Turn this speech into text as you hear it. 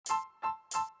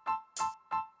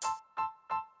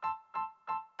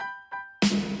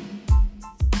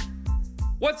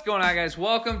What's going on, guys?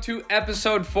 Welcome to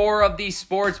episode 4 of the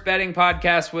Sports Betting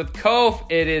Podcast with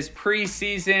Kof. It is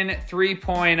preseason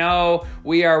 3.0.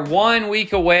 We are 1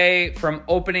 week away from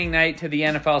opening night to the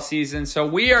NFL season, so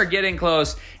we are getting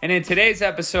close. And in today's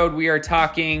episode, we are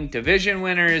talking division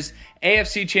winners,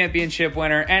 AFC Championship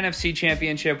winner, NFC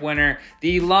Championship winner,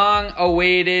 the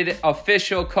long-awaited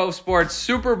official Kof Sports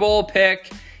Super Bowl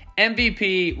pick,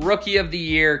 MVP, Rookie of the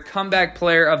Year, Comeback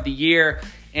Player of the Year.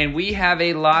 And we have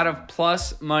a lot of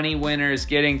plus money winners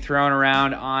getting thrown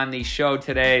around on the show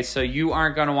today, so you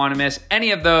aren't going to want to miss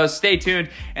any of those. Stay tuned.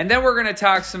 And then we're going to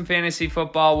talk some fantasy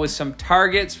football with some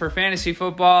targets for fantasy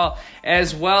football,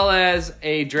 as well as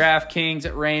a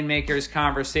DraftKings Rainmakers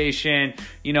conversation.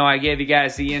 You know, I gave you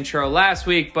guys the intro last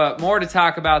week, but more to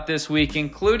talk about this week,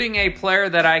 including a player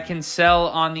that I can sell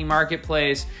on the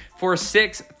marketplace for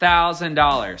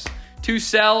 $6,000. To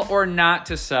sell or not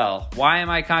to sell? Why am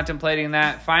I contemplating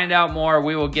that? Find out more.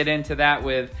 We will get into that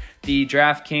with the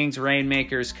DraftKings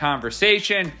Rainmakers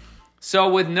conversation. So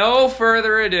with no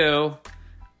further ado,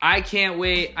 I can't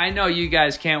wait. I know you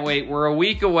guys can't wait. We're a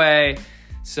week away,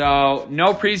 so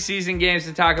no preseason games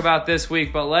to talk about this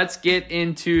week, but let's get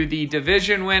into the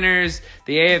division winners,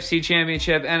 the AFC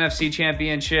Championship, NFC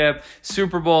Championship,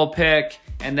 Super Bowl pick,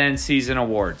 and then season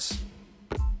awards.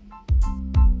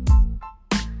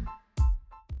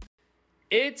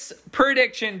 It's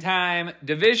prediction time.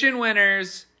 Division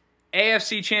winners,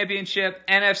 AFC Championship,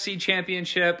 NFC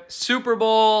Championship, Super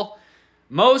Bowl,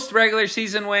 most regular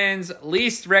season wins,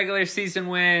 least regular season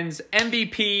wins,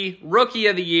 MVP, Rookie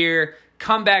of the Year,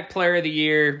 Comeback Player of the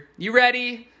Year. You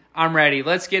ready? I'm ready.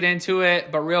 Let's get into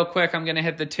it. But real quick, I'm going to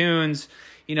hit the tunes.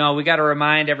 You know, we got to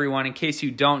remind everyone, in case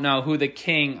you don't know, who the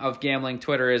king of gambling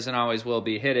Twitter is and always will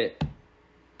be. Hit it.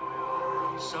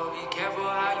 So be careful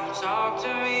how you talk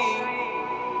to me.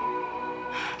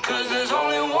 'Cause there's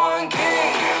only one king,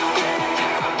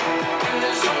 and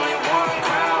there's only one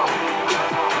crown,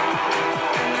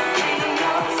 and there ain't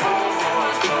enough for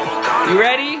us, but we're gonna. You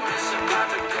ready?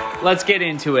 Let's get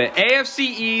into it. AFC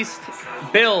East,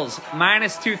 Bills,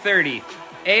 minus 230.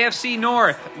 AFC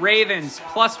North, Ravens,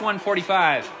 plus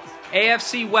 145.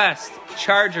 AFC West,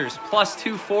 Chargers, plus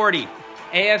 240.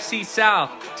 AFC South,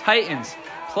 Titans,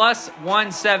 plus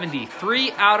 170.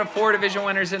 3 out of 4 division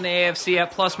winners in the AFC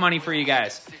at plus money for you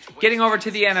guys. Getting over to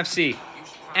the NFC.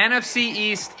 NFC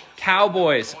East,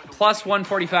 Cowboys, plus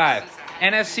 145.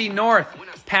 NFC North,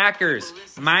 Packers,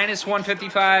 minus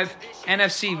 155.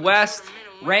 NFC West,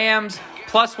 Rams,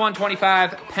 plus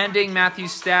 125, pending Matthew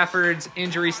Stafford's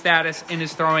injury status in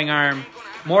his throwing arm.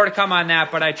 More to come on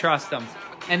that, but I trust him.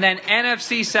 And then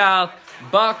NFC South,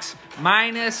 Bucks,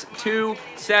 minus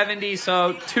 270,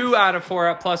 so 2 out of 4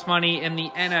 at plus money in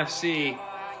the NFC.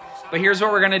 But here's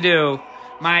what we're going to do.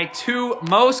 My 2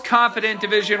 most confident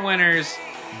division winners,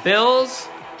 Bills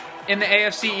in the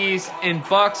AFC East and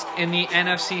Bucks in the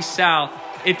NFC South.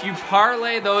 If you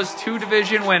parlay those 2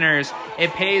 division winners,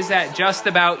 it pays at just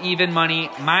about even money,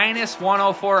 minus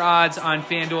 104 odds on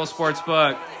FanDuel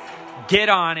Sportsbook. Get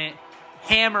on it.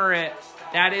 Hammer it.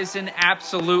 That is an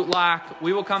absolute lock.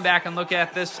 We will come back and look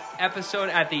at this episode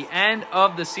at the end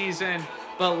of the season,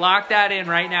 but lock that in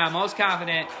right now. Most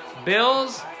confident,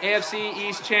 Bills, AFC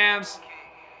East champs,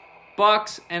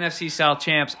 Bucks, NFC South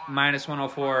champs, minus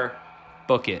 104.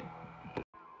 Book it.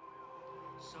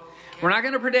 We're not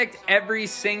going to predict every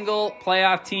single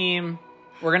playoff team.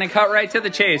 We're going to cut right to the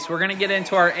chase. We're going to get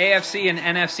into our AFC and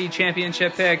NFC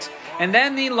championship picks, and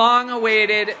then the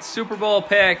long-awaited Super Bowl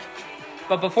pick.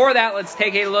 But before that, let's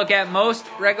take a look at most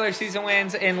regular season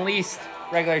wins and least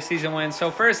regular season wins.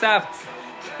 So first off,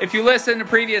 if you listen to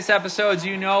previous episodes,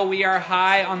 you know we are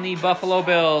high on the Buffalo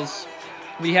Bills.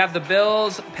 We have the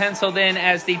Bills penciled in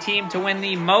as the team to win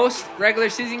the most regular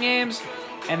season games.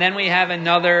 And then we have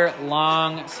another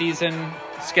long season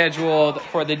scheduled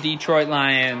for the Detroit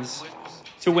Lions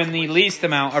to win the least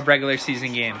amount of regular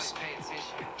season games.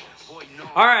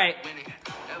 All right.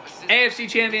 AFC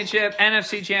Championship,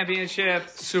 NFC Championship,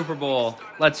 Super Bowl.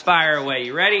 Let's fire away.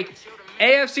 You ready?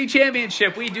 AFC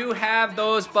Championship. We do have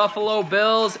those Buffalo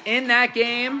Bills in that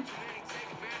game,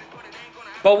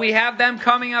 but we have them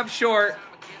coming up short.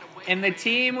 And the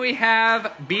team we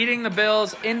have beating the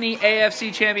Bills in the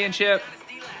AFC Championship,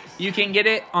 you can get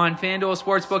it on FanDuel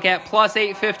Sportsbook at plus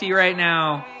 850 right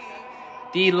now.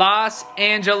 The Los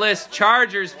Angeles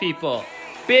Chargers, people.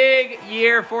 Big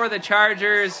year for the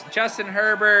Chargers. Justin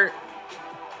Herbert,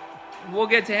 we'll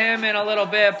get to him in a little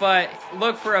bit, but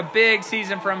look for a big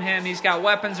season from him. He's got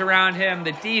weapons around him.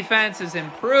 The defense has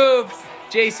improved.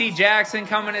 J.C. Jackson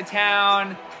coming to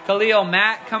town. Khalil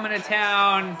Mack coming to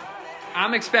town.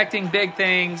 I'm expecting big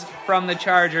things from the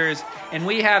Chargers, and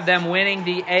we have them winning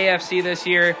the AFC this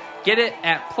year. Get it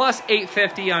at plus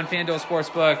 850 on FanDuel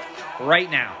Sportsbook right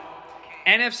now.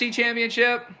 NFC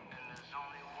Championship?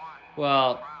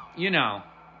 Well, you know.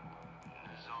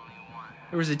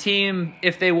 There was a team,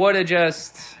 if they would have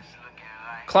just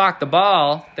clocked the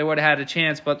ball, they would have had a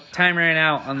chance, but time ran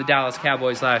out on the Dallas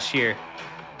Cowboys last year.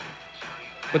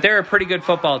 But they're a pretty good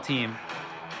football team.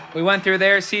 We went through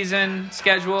their season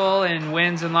schedule and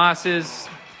wins and losses.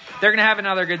 They're going to have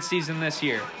another good season this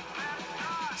year.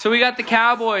 So we got the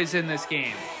Cowboys in this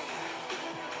game.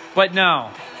 But no.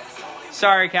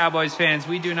 Sorry, Cowboys fans.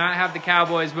 We do not have the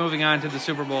Cowboys moving on to the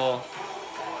Super Bowl.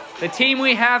 The team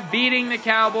we have beating the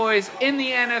Cowboys in the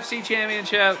NFC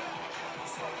Championship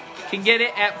can get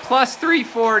it at plus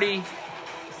 340.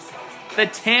 The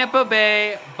Tampa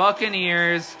Bay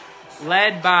Buccaneers,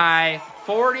 led by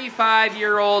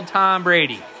 45-year-old Tom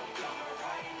Brady.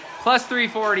 Plus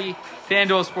 340,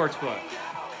 FanDuel Sportsbook.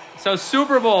 So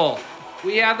Super Bowl,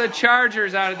 we have the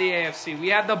Chargers out of the AFC. We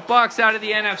have the Bucs out of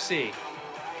the NFC.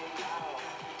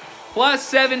 Plus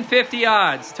 750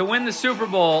 odds to win the Super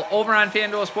Bowl over on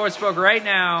FanDuel Sportsbook right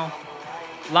now.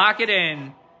 Lock it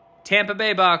in. Tampa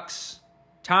Bay Bucs,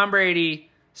 Tom Brady,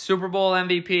 Super Bowl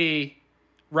MVP,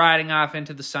 riding off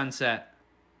into the sunset.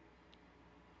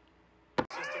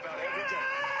 Just about every day.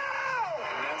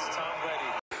 And that's Tom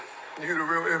Brady. You're the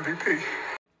real MVP.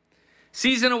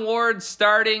 Season awards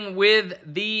starting with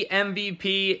the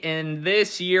MVP, and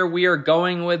this year we are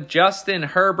going with Justin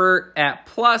Herbert at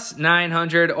plus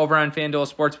 900 over on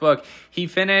FanDuel Sportsbook. He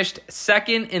finished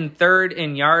second and third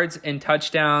in yards and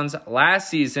touchdowns last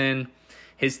season.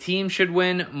 His team should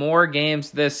win more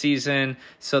games this season,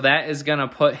 so that is going to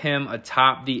put him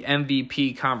atop the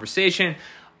MVP conversation.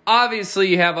 Obviously,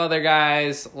 you have other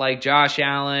guys like Josh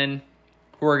Allen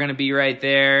who are going to be right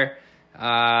there.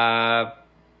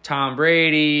 Tom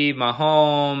Brady,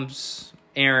 Mahomes,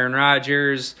 Aaron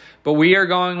Rodgers. But we are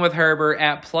going with Herbert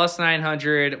at plus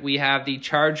 900. We have the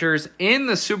Chargers in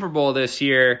the Super Bowl this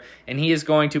year, and he is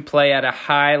going to play at a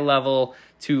high level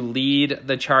to lead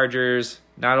the Chargers,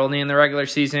 not only in the regular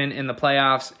season, in the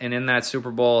playoffs, and in that Super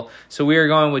Bowl. So we are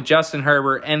going with Justin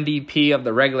Herbert, MVP of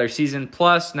the regular season,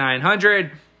 plus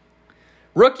 900.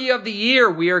 Rookie of the Year,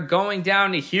 we are going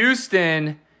down to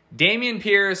Houston. Dameon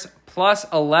Pierce, plus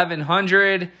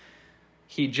 1,100.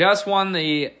 He just won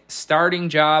the starting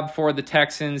job for the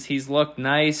Texans. He's looked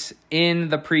nice in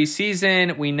the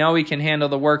preseason. We know he can handle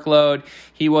the workload.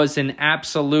 He was an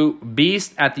absolute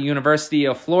beast at the University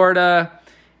of Florida,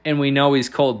 and we know he's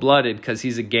cold-blooded because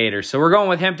he's a Gator. So we're going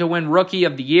with him to win Rookie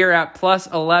of the Year at plus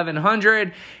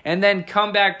 1,100. And then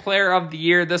Comeback Player of the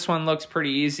Year. This one looks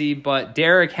pretty easy, but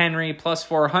Derrick Henry, plus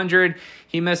 400.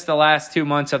 He missed the last 2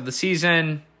 months of the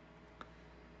season.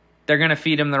 They're going to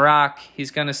feed him the rock.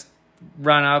 He's going to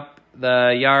run up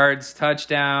the yards,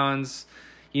 touchdowns.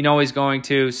 You know he's going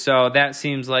to. So that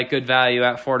seems like good value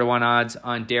at 4-1 odds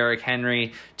on Derrick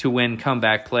Henry to win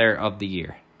Comeback Player of the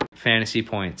Year. Fantasy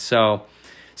points. So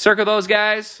circle those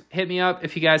guys. Hit me up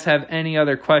if you guys have any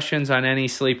other questions on any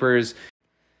sleepers.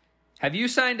 Have you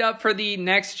signed up for the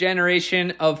next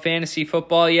generation of fantasy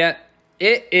football yet?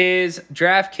 It is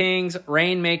DraftKings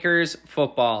Rainmakers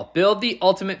Football. Build the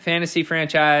ultimate fantasy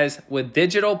franchise with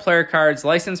digital player cards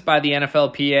licensed by the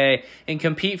NFLPA and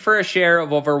compete for a share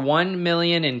of over $1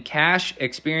 million in cash,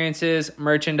 experiences,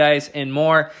 merchandise, and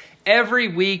more every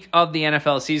week of the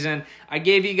NFL season. I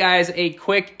gave you guys a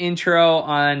quick intro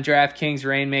on DraftKings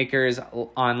Rainmakers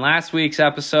on last week's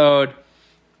episode.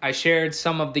 I shared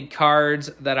some of the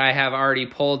cards that I have already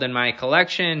pulled in my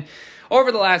collection.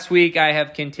 Over the last week, I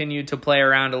have continued to play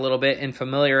around a little bit and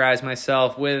familiarize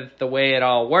myself with the way it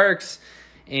all works.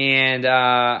 And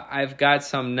I've got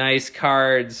some nice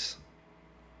cards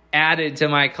added to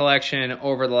my collection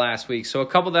over the last week. So a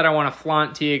couple that I want to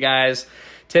flaunt to you guys.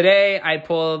 Today, I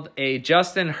pulled a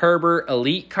Justin Herbert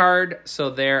Elite card. So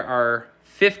there are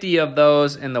 50 of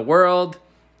those in the world.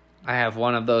 I have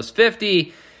one of those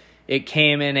 50. It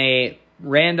came in a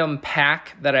random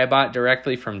pack that I bought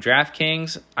directly from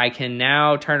DraftKings. I can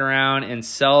now turn around and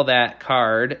sell that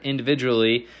card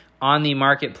individually on the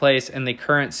marketplace, and the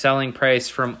current selling price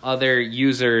from other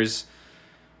users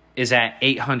is at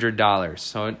 $800.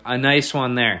 So a nice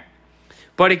one there.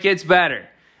 But it gets better.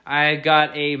 I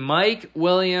got a Mike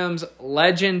Williams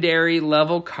legendary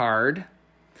level card,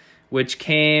 which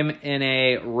came in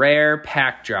a rare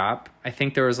pack drop. I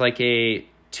think there was like a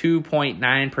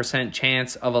 2.9%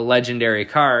 chance of a legendary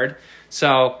card.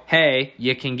 So, hey,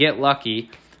 you can get lucky,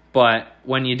 but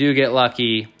when you do get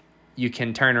lucky, you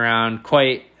can turn around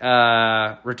quite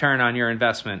return on your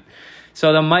investment.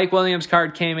 So the Mike Williams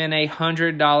card came in a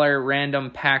 $100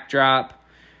 random pack drop.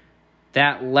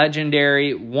 That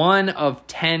legendary, one of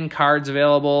 10 cards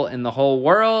available in the whole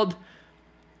world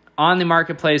on the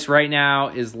marketplace right now,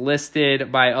 is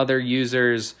listed by other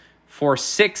users for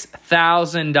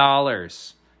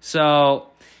 $6,000. So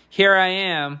here I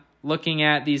am looking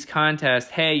at these contests.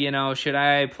 Hey, should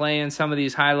I play in some of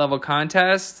these high-level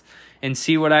contests and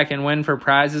see what I can win for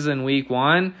prizes in week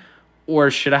 1?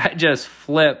 Or should I just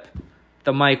flip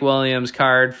the Mike Williams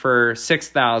card for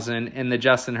 $6,000 and the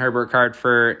Justin Herbert card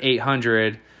for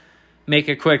 $800, make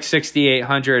a quick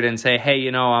 $6,800 and say, hey,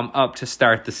 I'm up to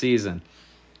start the season?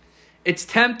 It's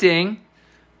tempting,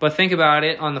 but think about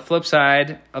it on the flip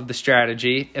side of the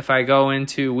strategy. If I go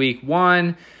into week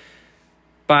 1,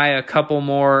 buy a couple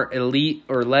more elite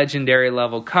or legendary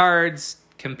level cards,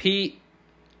 compete.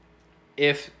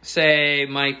 If, say,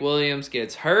 Mike Williams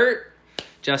gets hurt,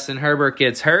 Justin Herbert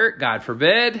gets hurt, God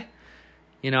forbid,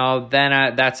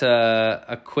 then that's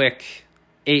a quick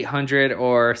 $800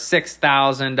 or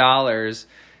 $6,000.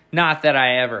 Not that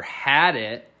I ever had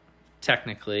it,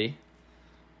 technically,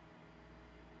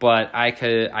 but I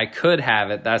could have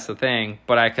it. That's the thing.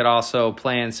 But I could also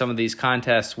play in some of these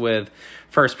contests with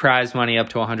first prize money up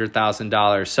to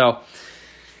 $100,000. So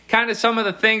kind of some of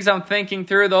the things I'm thinking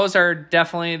through. Those are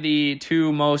definitely the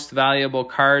 2 most valuable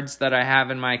cards that I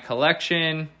have in my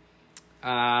collection.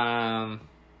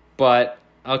 But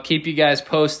I'll keep you guys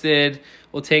posted.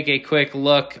 We'll take a quick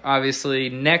look, obviously,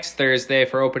 next Thursday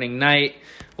for opening night.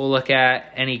 We'll look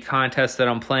at any contests that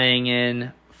I'm playing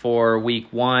in for week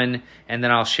 1, and then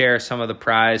I'll share some of the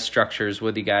prize structures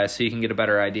with you guys so you can get a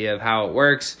better idea of how it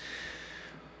works.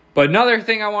 But another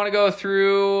thing I want to go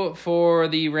through for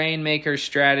the Rainmaker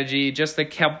strategy, just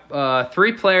the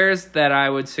 3 players that I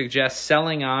would suggest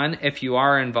selling on if you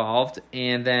are involved,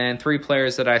 and then 3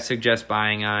 players that I suggest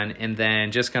buying on, and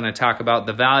then just going to talk about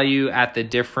the value at the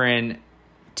different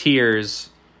tiers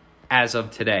as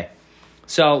of today.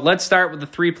 So let's start with the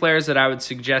 3 players that I would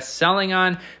suggest selling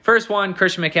on. First one,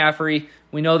 Christian McCaffrey.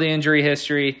 We know the injury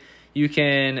history. You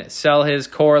can sell his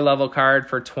core level card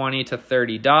for $20 to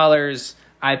 $30.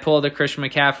 I pulled a Christian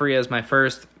McCaffrey as my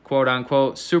first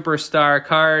quote-unquote superstar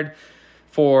card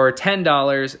for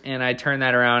 $10, and I turned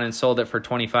that around and sold it for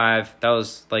 $25. That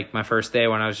was like my first day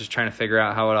when I was just trying to figure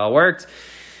out how it all worked.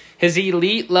 His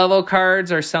elite level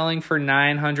cards are selling for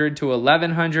 $900 to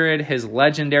 $1,100. His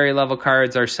legendary level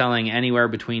cards are selling anywhere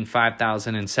between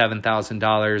 $5,000 and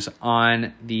 $7,000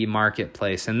 on the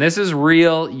marketplace. And this is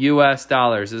real US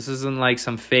dollars. This isn't like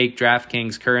some fake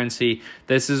DraftKings currency.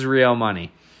 This is real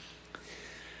money.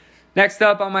 Next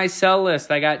up on my sell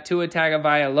list, I got Tua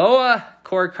Tagovailoa.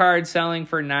 Core cards selling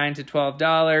for $9 to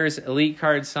 $12. Elite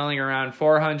cards selling around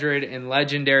 $400. And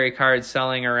legendary cards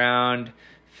selling around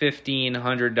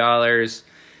 $1,500.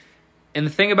 And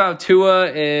the thing about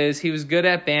Tua is he was good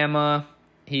at Bama.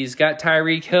 He's got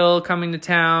Tyreek Hill coming to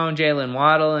town, Jalen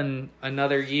Waddle, and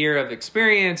another year of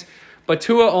experience. But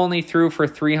Tua only threw for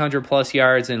 300-plus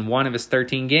yards in 1 of his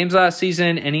 13 games last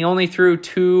season, and he only threw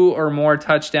 2 or more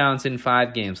touchdowns in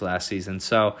 5 games last season.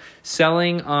 So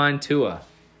selling on Tua.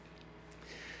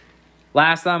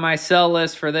 Last on my sell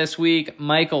list for this week,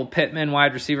 Michael Pittman,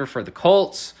 wide receiver for the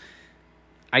Colts.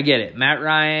 I get it. Matt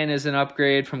Ryan is an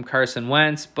upgrade from Carson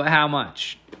Wentz, but how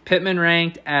much? Pittman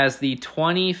ranked as the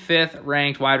 25th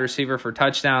ranked wide receiver for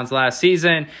touchdowns last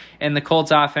season, and the Colts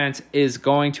offense is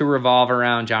going to revolve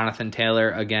around Jonathan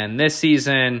Taylor again this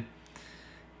season.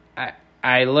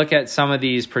 I look at some of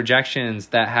these projections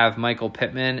that have Michael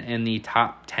Pittman in the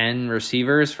top 10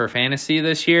 receivers for fantasy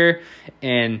this year,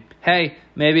 and hey,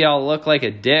 maybe I'll look like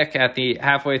a dick at the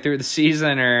halfway through the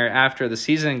season or after the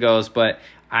season goes, but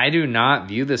I do not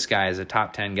view this guy as a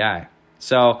top 10 guy.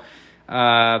 So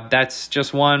that's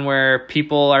just one where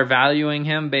people are valuing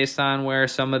him based on where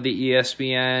some of the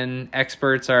ESPN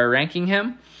experts are ranking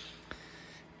him.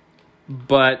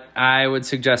 But I would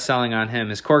suggest selling on him.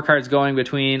 His core card's going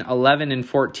between $11 and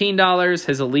 $14.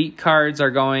 His elite cards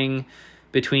are going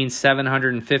between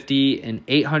 $750 and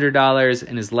 $800,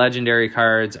 and his legendary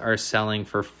cards are selling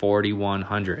for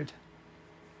 $4,100.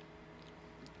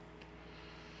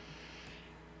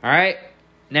 All right,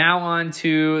 now on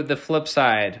to the flip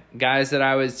side. Guys that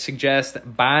I would suggest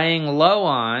buying low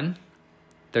on.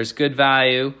 There's good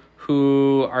value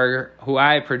who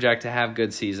I project to have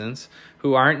good seasons,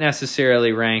 who aren't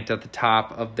necessarily ranked at the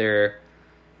top of their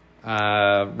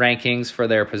rankings for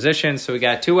their positions. So we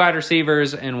got 2 wide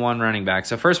receivers and 1 running back.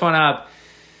 So first one up,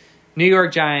 New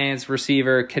York Giants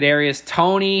receiver Kadarius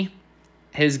Toney.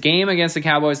 His game against the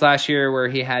Cowboys last year, where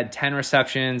he had 10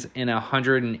 receptions and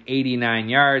 189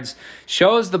 yards,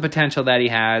 shows the potential that he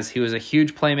has. He was a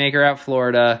huge playmaker at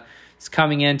Florida. He's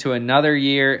coming into another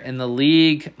year in the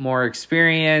league, more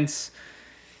experience.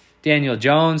 Daniel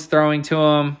Jones throwing to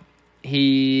him.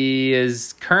 He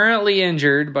is currently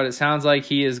injured, but it sounds like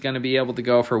he is going to be able to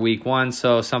go for week 1,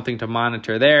 so something to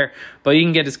monitor there. But you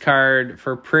can get his card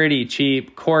for pretty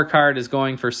cheap. Core card is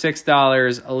going for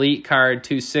 $6, Elite card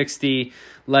 $260,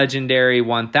 Legendary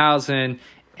 $1,000.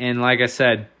 And like I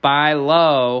said, buy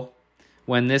low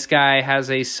when this guy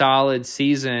has a solid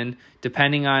season,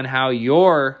 depending on how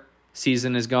your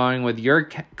season is going with your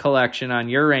collection on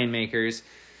your Rainmakers.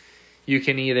 You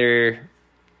can either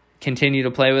continue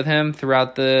to play with him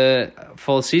throughout the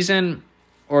full season,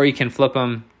 or you can flip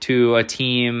him to a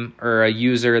team or a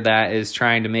user that is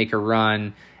trying to make a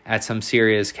run at some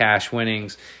serious cash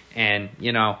winnings. And,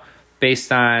 you know,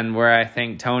 based on where I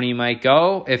think Tony might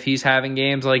go, if he's having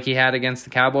games like he had against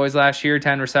the Cowboys last year,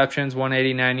 10 receptions,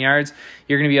 189 yards,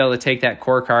 you're going to be able to take that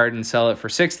core card and sell it for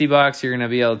 $60. You're going to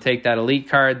be able to take that elite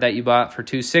card that you bought for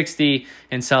 $260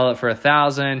 and sell it for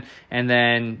 $1,000. And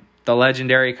then the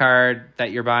legendary card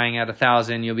that you're buying at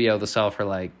 $1,000, you'll be able to sell for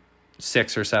like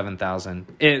 $6,000 or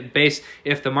 $7,000.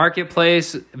 If the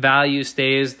marketplace value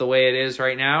stays the way it is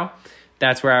right now,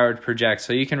 that's where I would project.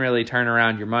 So you can really turn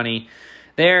around your money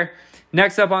there.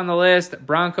 Next up on the list,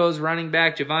 Broncos running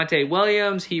back Javonte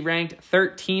Williams. He ranked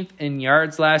 13th in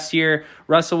yards last year.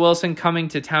 Russell Wilson coming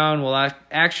to town will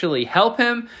actually help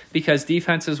him because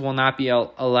defenses will not be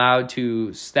allowed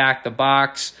to stack the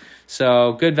box.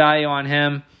 So good value on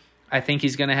him. I think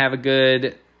he's going to have a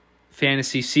good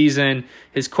fantasy season.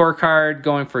 His core card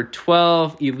going for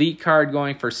 $12, elite card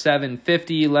going for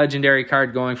 $750, legendary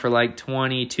card going for like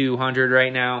 $2,200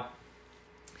 right now.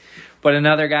 But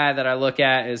another guy that I look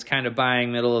at is kind of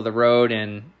buying middle of the road,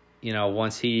 and you know,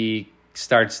 once he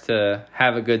starts to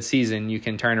have a good season, you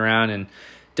can turn around and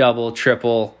double,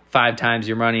 triple, 5 times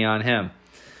your money on him.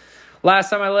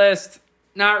 Last on my list,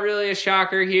 not really a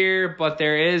shocker here, but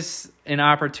there is an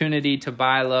opportunity to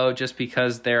buy low just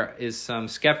because there is some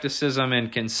skepticism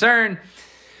and concern.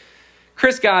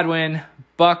 Chris Godwin,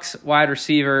 Bucks wide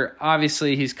receiver.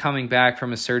 Obviously, he's coming back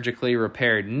from a surgically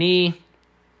repaired knee.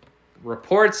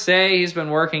 Reports say he's been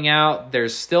working out.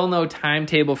 There's still no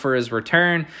timetable for his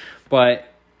return,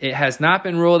 but it has not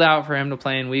been ruled out for him to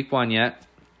play in week 1 yet.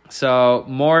 So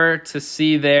more to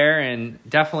see there, and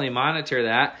definitely monitor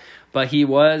that. But he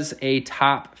was a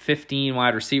top 15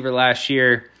 wide receiver last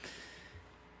year.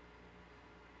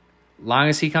 Long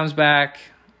as he comes back,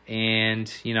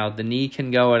 and you know, the knee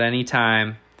can go at any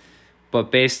time,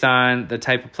 but based on the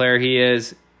type of player he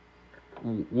is,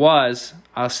 is,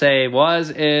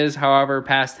 however,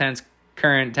 past tense,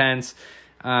 current tense.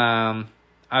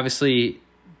 Obviously,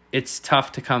 it's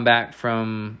tough to come back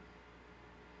from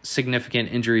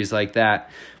significant injuries like that,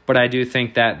 but I do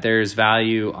think that there's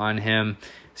value on him.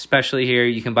 Especially here,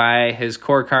 you can buy his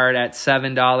core card at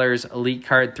 $7, elite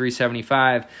card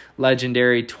 $375,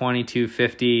 legendary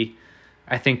 $22.50.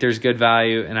 I think there's good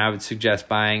value, and I would suggest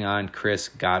buying on Chris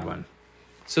Godwin.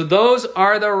 So those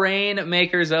are the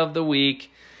Rainmakers of the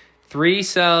week. 3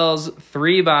 sells,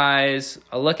 3 buys.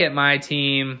 A look at my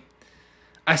team.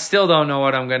 I still don't know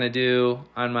what I'm going to do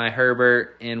on my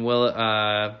Herbert and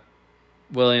Williams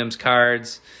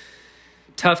cards.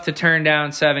 Tough to turn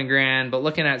down $7,000, but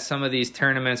looking at some of these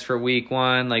tournaments for week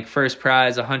 1, like first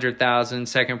prize $100,000,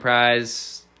 second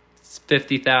prize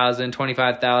 $50,000,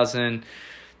 $25,000,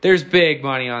 there's big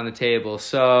money on the table.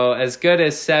 So as good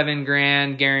as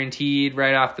 $7,000 guaranteed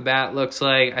right off the bat looks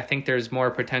like, I think there's more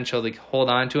potential to hold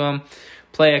on to them,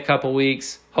 play a couple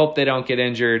weeks, hope they don't get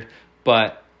injured,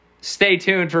 but stay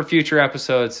tuned for future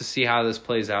episodes to see how this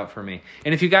plays out for me.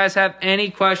 And if you guys have any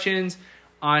questions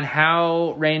on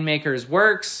how Rainmakers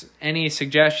works, any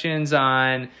suggestions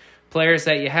on players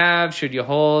that you have, should you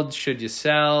hold, should you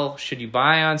sell, should you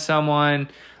buy on someone,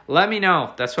 let me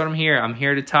know. That's what I'm here. I'm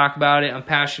here to talk about it. I'm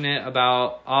passionate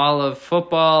about all of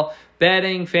football,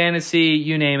 betting, fantasy,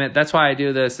 you name it. That's why I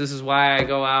do this. This is why I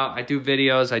go out, I do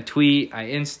videos, I tweet, I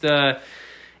Insta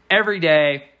every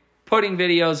day, putting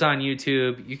videos on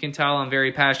YouTube. You can tell I'm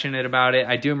very passionate about it.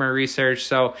 I do my research,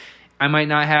 so I might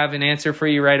not have an answer for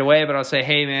you right away, but I'll say,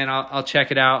 hey, man, I'll check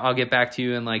it out. I'll get back to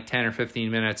you in like 10 or 15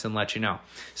 minutes and let you know.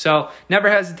 So never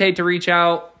hesitate to reach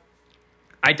out.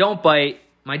 I don't bite.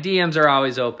 My DMs are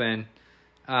always open.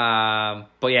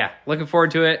 But yeah, looking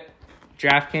forward to it.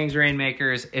 DraftKings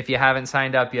Rainmakers. If you haven't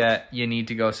signed up yet, you need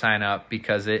to go sign up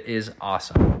because it is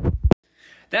awesome.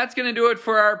 That's going to do it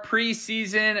for our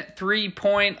preseason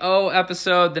 3.0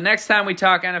 episode. The next time we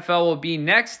talk NFL will be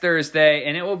next Thursday,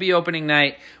 and it will be opening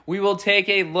night. We will take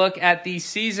a look at the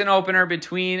season opener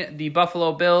between the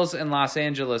Buffalo Bills and Los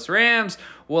Angeles Rams.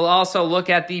 We'll also look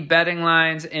at the betting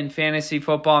lines and fantasy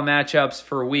football matchups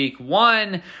for week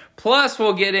 1. Plus,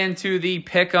 we'll get into the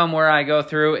pick'em where I go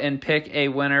through and pick a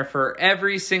winner for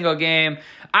every single game.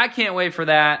 I can't wait for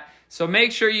that. So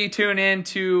make sure you tune in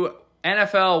to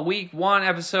NFL Week 1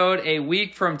 episode a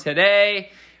week from today.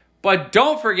 But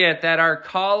don't forget that our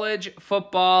college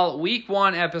football Week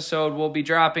 1 episode will be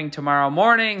dropping tomorrow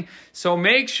morning. So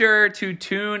make sure to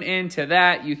tune into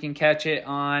that. You can catch it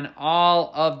on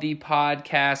all of the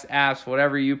podcast apps,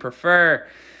 whatever you prefer.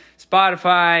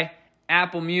 Spotify,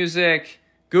 Apple Music,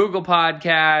 Google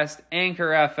Podcast, Anchor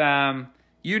FM,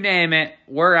 you name it,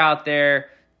 we're out there.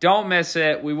 Don't miss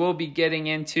it. We will be getting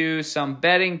into some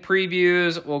betting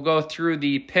previews. We'll go through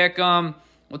the pick'em.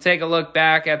 We'll take a look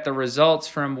back at the results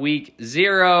from week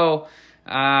 0.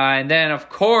 And then, of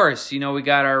course, we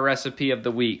got our recipe of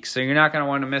the week. So you're not going to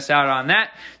want to miss out on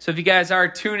that. So if you guys are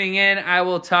tuning in, I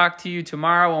will talk to you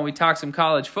tomorrow when we talk some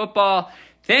college football.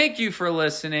 Thank you for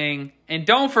listening. And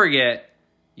don't forget,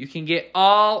 you can get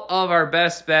all of our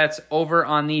best bets over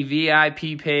on the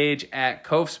VIP page at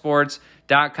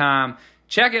CoveSports.com.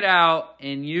 Check it out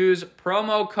and use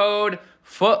promo code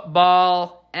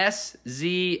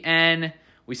FOOTBALLSZN.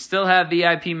 We still have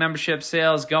VIP membership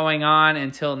sales going on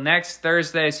until next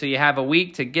Thursday, so you have a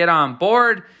week to get on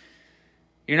board.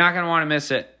 You're not going to want to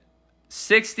miss it.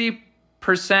 60%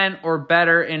 or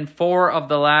better in 4 of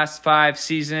the last 5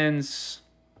 seasons.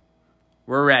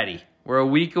 We're ready. We're a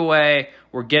week away.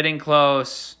 We're getting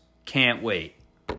close. Can't wait.